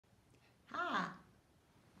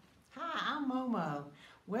Momo.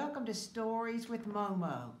 Welcome to Stories with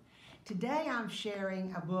Momo. Today I'm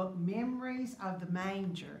sharing a book, Memories of the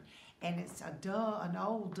Manger, and it's an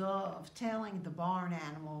old dove telling the barn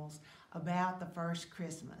animals about the first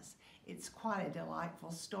Christmas. It's quite a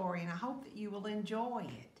delightful story, and I hope that you will enjoy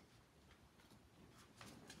it.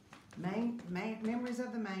 Memories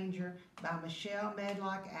of the Manger by Michelle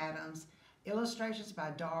Medlock Adams, illustrations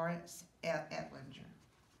by Doris Etlinger.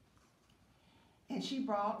 And she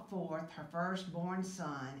brought forth her firstborn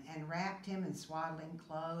son, and wrapped him in swaddling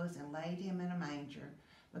clothes, and laid him in a manger,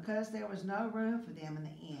 because there was no room for them in the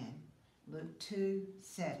inn. Luke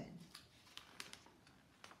 2:7.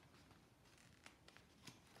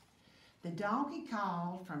 The donkey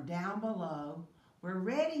called from down below, "We're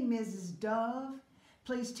ready, Mrs. Dove.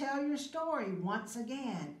 Please tell your story once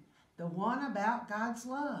again, the one about God's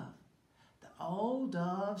love." The old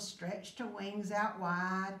dove stretched her wings out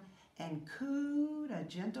wide and cooed a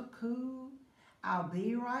gentle coo. "I'll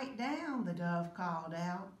be right down," the dove called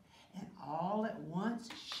out, and all at once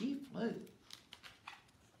she flew.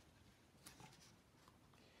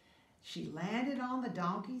 She landed on the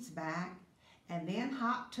donkey's back and then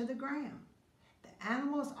hopped to the ground. The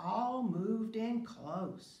animals all moved in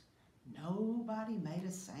close. Nobody made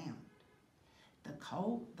a sound. The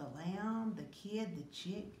colt, the lamb, the kid, the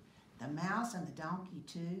chick, the mouse, and the donkey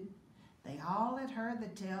too, they all had heard the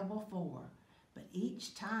tale before, but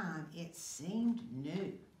each time it seemed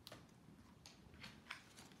new.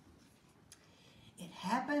 "It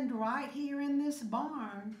happened right here in this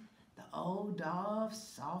barn," the old dove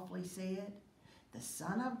softly said. "The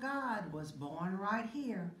Son of God was born right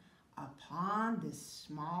here upon this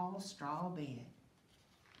small straw bed."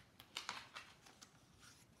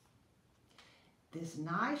 "This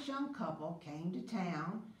nice young couple came to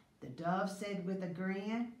town," the dove said with a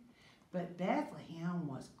grin, "but Bethlehem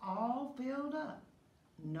was all filled up,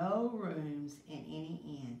 no rooms in any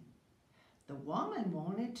inn. The woman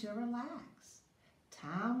wanted to relax.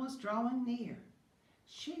 Time was drawing near.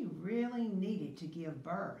 She really needed to give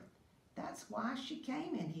birth. That's why she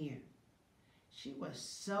came in here. She was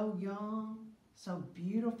so young, so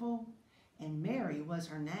beautiful, and Mary was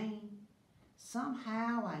her name.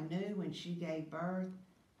 Somehow I knew when she gave birth,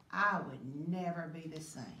 I would never be the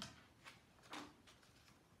same."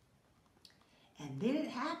 And then it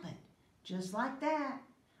happened, just like that.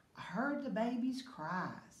 I heard the baby's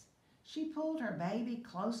cries. She pulled her baby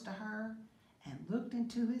close to her and looked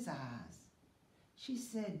into his eyes. She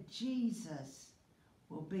said, "Jesus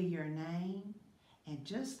will be your name," and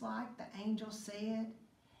just like the angel said,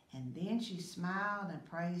 and then she smiled and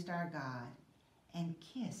praised our God and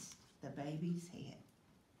kissed the baby's head.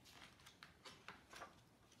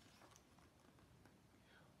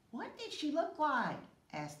 "What did she look like?"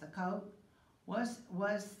 asked the colt.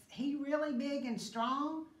 Was he really big and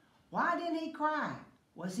strong? Why didn't he cry?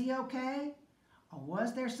 Was he okay? Or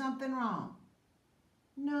was there something wrong?"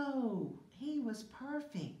 "No, he was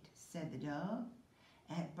perfect," said the dove.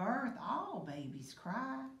 "At birth, all babies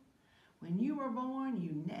cry. When you were born,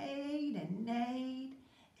 you neighed and neighed,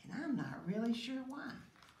 and I'm not really sure why."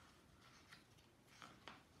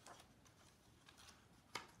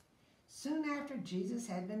 Soon after Jesus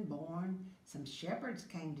had been born, some shepherds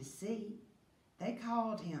came to see. They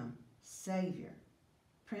called him Savior,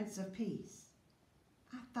 Prince of Peace.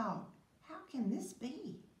 I thought, how can this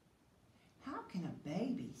be? How can a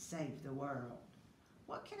baby save the world?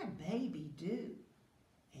 What can a baby do?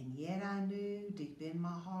 And yet I knew deep in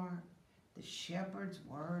my heart the shepherd's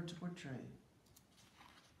words were true.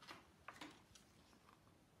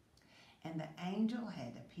 And the angel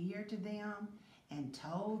had appeared to them and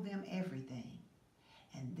told them everything.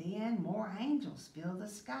 And then more angels filled the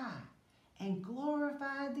sky and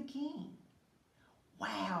glorified the King.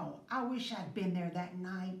 "Wow, I wish I'd been there that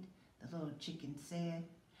night," the little chicken said.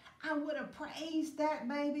 "I would have praised that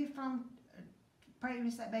baby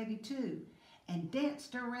too, and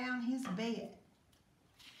danced around his bed."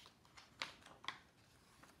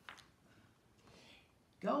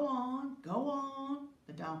 Go on,"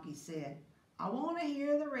 the donkey said. "I want to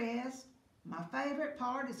hear the rest. My favorite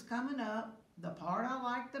part is coming up, the part I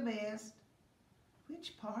like the best."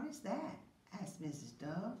 "Which part is that?" asked Mrs.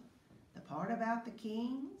 Dove. "The part about the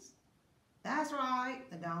kings?" "That's right,"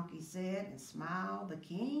 the donkey said and smiled. "The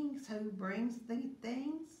kings who brings the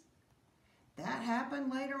things?" "That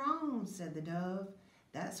happened later on," said the dove.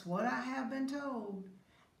 "That's what I have been told.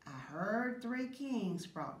 I heard 3 kings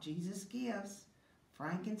brought Jesus gifts,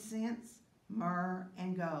 frankincense, myrrh,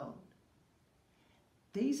 and gold."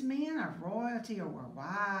 "These men of royalty were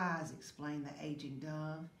wise," explained the aging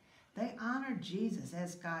dove. "They honored Jesus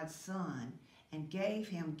as God's son and gave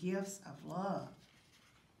him gifts of love."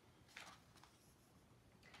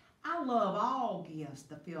 I love all gifts,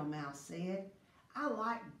 the field mouse said. I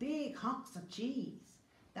like big hunks of cheese.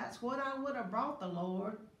 That's what I would have brought the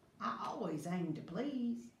Lord. I always aim to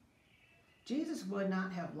please. Jesus would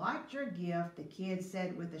not have liked your gift, the kid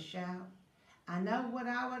said with a shout. I know what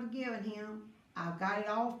I would have given him. I've got it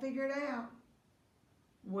all figured out.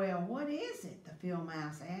 Well, what is it? The field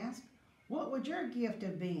mouse asked. What would your gift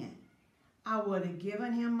have been? I would have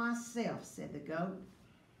given him myself, said the goat,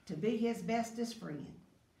 to be his bestest friend.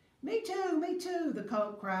 Me too, the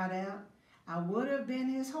colt cried out. I would have been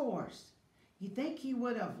his horse. You think he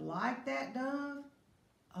would have liked that dove?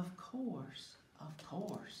 Of course, of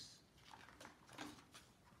course.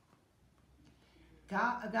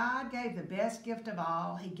 God gave the best gift of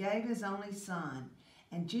all. He gave his only son.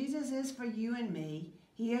 And Jesus is for you and me.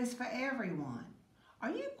 He is for everyone.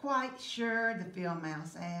 Are you quite sure? The field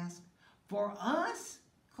mouse asked. For us?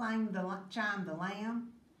 Chimed the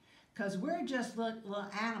lamb. 'Cause we're just little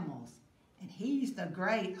animals, and he's the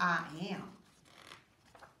great I am.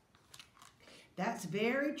 That's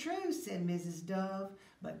very true, said Mrs. Dove,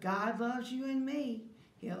 but God loves you and me.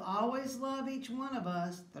 He'll always love each one of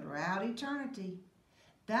us throughout eternity.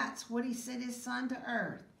 That's what he sent his son to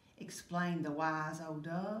earth, explained the wise old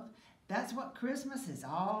dove. That's what Christmas is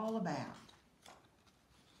all about.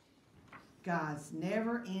 God's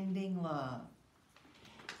never-ending love.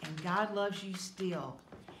 And God loves you still.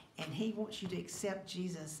 And he wants you to accept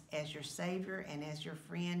Jesus as your Savior and as your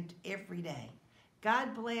friend every day.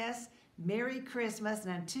 God bless. Merry Christmas.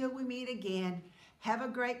 And until we meet again, have a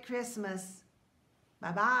great Christmas.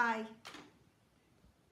 Bye-bye.